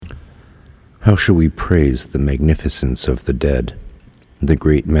How shall we praise the magnificence of the dead, the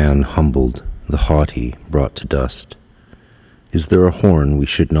great man humbled, the haughty brought to dust? Is there a horn we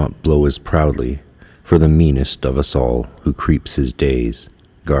should not blow as proudly for the meanest of us all who creeps his days,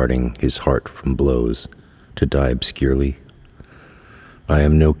 guarding his heart from blows, to die obscurely? I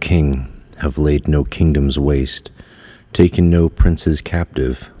am no king, have laid no kingdoms waste, taken no princes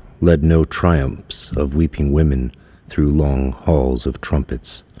captive, led no triumphs of weeping women through long halls of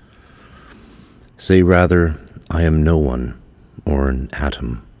trumpets. Say rather, I am no one, or an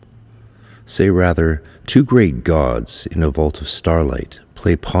atom. Say rather, two great gods in a vault of starlight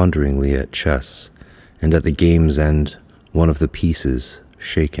play ponderingly at chess, and at the game's end, one of the pieces,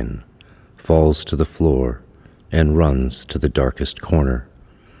 shaken, falls to the floor and runs to the darkest corner.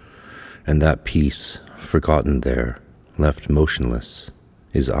 And that piece, forgotten there, left motionless,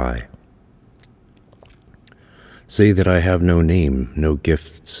 is I. Say that I have no name, no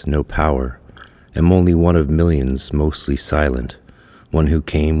gifts, no power, am only one of millions, mostly silent, one who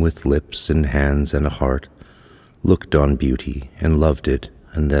came with lips and hands and a heart, looked on beauty and loved it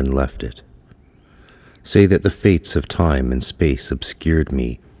and then left it. Say that the fates of time and space obscured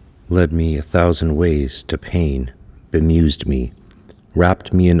me, led me 1,000 ways to pain, bemused me,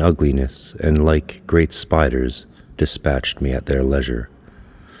 wrapped me in ugliness, and like great spiders dispatched me at their leisure.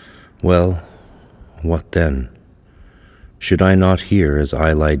 Well, what then? Should I not hear as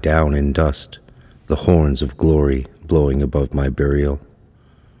I lie down in dust the horns of glory blowing above my burial?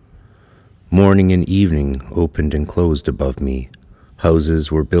 Morning and evening opened and closed above me, houses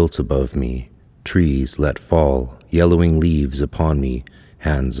were built above me, trees let fall yellowing leaves upon me,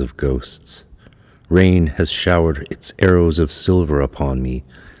 hands of ghosts. Rain has showered its arrows of silver upon me,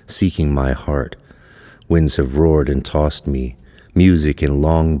 seeking my heart. Winds have roared and tossed me, music in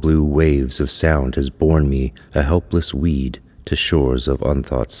long blue waves of sound has borne me, a helpless weed, to shores of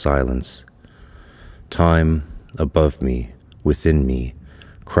unthought silence. Time, above me, within me,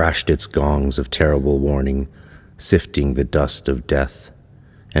 crashed its gongs of terrible warning, sifting the dust of death,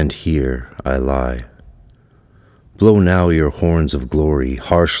 and here I lie. Blow now your horns of glory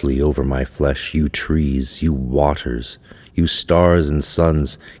harshly over my flesh, you trees, you waters, you stars and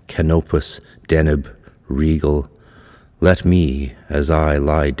suns, Canopus, Deneb, regal. Let me, as I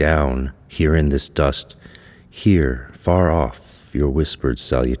lie down here in this dust, hear far off your whispered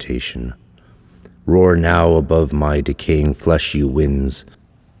salutation. Roar now above my decaying flesh, you winds.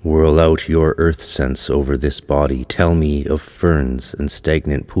 Whirl out your earth sense over this body. Tell me of ferns and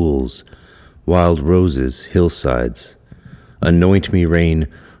stagnant pools, wild roses, hillsides. Anoint me, rain,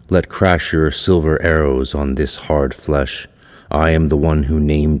 let crash your silver arrows on this hard flesh. I am the one who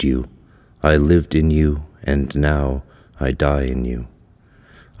named you. I lived in you, and now I die in you.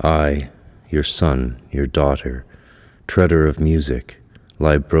 I, your son, your daughter, treader of music,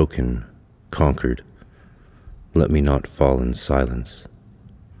 lie broken, conquered. Let me not fall in silence.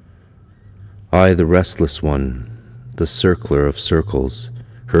 I, the restless one, the circler of circles,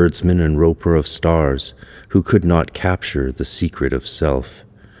 herdsman and roper of stars, who could not capture the secret of self.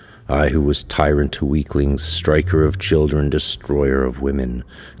 I, who was tyrant to weaklings, striker of children, destroyer of women,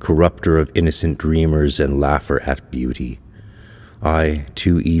 corrupter of innocent dreamers, and laugher at beauty. I,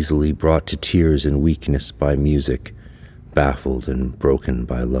 too easily brought to tears and weakness by music, baffled and broken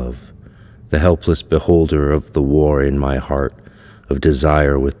by love. The helpless beholder of the war in my heart, of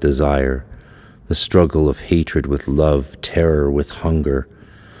desire with desire, the struggle of hatred with love, terror with hunger.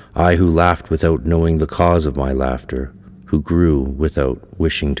 I who laughed without knowing the cause of my laughter, who grew without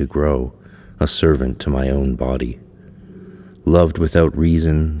wishing to grow, a servant to my own body. Loved without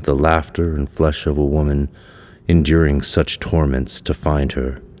reason the laughter and flesh of a woman, enduring such torments to find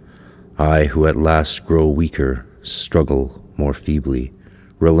her. I who at last grow weaker, struggle more feebly,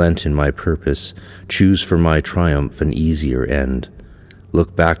 relent in my purpose, choose for my triumph an easier end,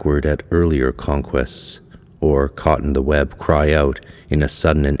 look backward at earlier conquests, or, caught in the web, cry out in a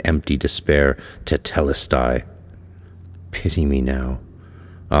sudden and empty despair, Tetelestai. Pity me now,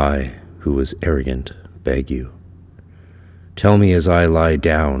 I, who was arrogant, beg you. Tell me as I lie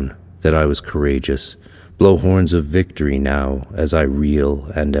down that I was courageous. Blow horns of victory now as I reel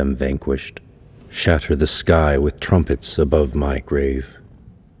and am vanquished. Shatter the sky with trumpets above my grave.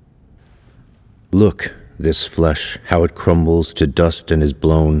 Look, this flesh, how it crumbles to dust and is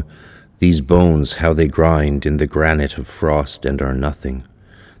blown. These bones, how they grind in the granite of frost and are nothing.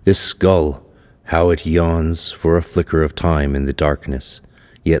 This skull, how it yawns for a flicker of time in the darkness,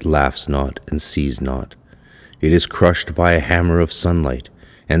 yet laughs not and sees not. It is crushed by a hammer of sunlight,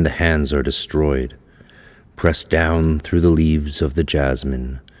 and the hands are destroyed. Press down through the leaves of the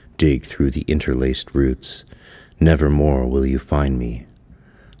jasmine, dig through the interlaced roots. Never more will you find me.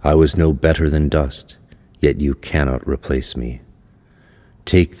 I was no better than dust, yet you cannot replace me.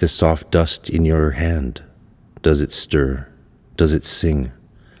 Take the soft dust in your hand. Does it stir? Does it sing?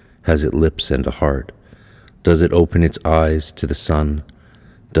 Has it lips and a heart? Does it open its eyes to the sun?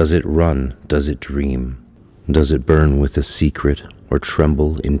 Does it run? Does it dream? Does it burn with a secret, or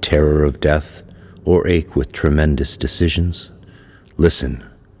tremble in terror of death, or ache with tremendous decisions? Listen,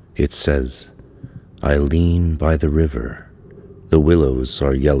 it says, I lean by the river. The willows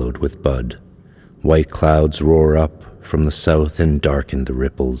are yellowed with bud. White clouds roar up from the south and darken the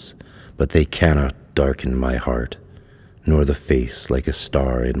ripples, but they cannot darken my heart, nor the face like a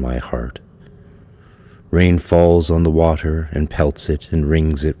star in my heart. Rain falls on the water and pelts it and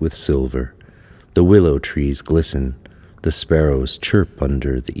rings it with silver. The willow trees glisten, the sparrows chirp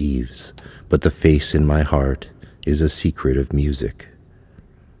under the eaves, but the face in my heart is a secret of music.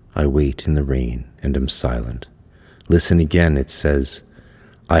 I wait in the rain and am silent. Listen again, it says,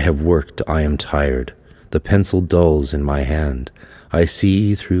 I have worked, I am tired. The pencil dulls in my hand. I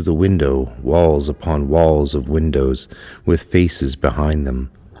see through the window walls upon walls of windows with faces behind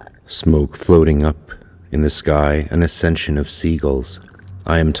them. Smoke floating up in the sky, an ascension of seagulls.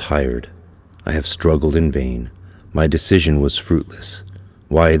 I am tired. I have struggled in vain. My decision was fruitless.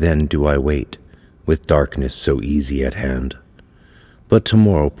 Why then do I wait, with darkness so easy at hand? But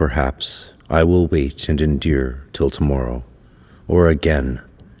tomorrow, perhaps, I will wait and endure till tomorrow. Or again,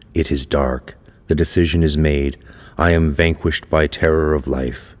 it is dark, the decision is made, I am vanquished by terror of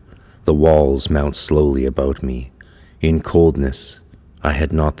life. The walls mount slowly about me. In coldness, I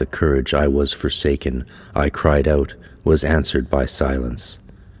had not the courage, I was forsaken. I cried out, was answered by silence.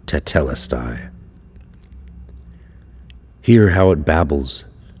 Tetelestai. Hear how it babbles.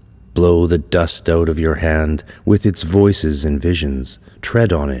 Blow the dust out of your hand with its voices and visions.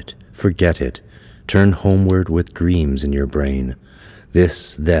 Tread on it, forget it. Turn homeward with dreams in your brain.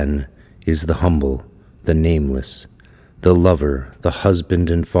 This, then, is the humble, the nameless, the lover, the husband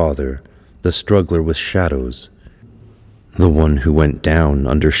and father, the struggler with shadows, the one who went down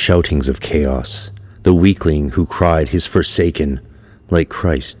under shoutings of chaos, the weakling who cried his forsaken, like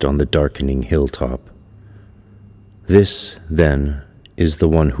Christ on the darkening hilltop. This, then, is the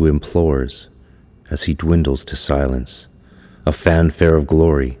one who implores, as he dwindles to silence, a fanfare of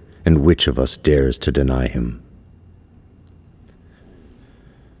glory, and which of us dares to deny him?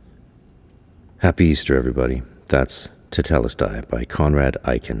 Happy Easter, everybody. That's Tetelestai by Conrad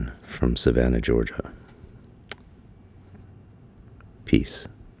Aiken from Savannah, Georgia. Peace.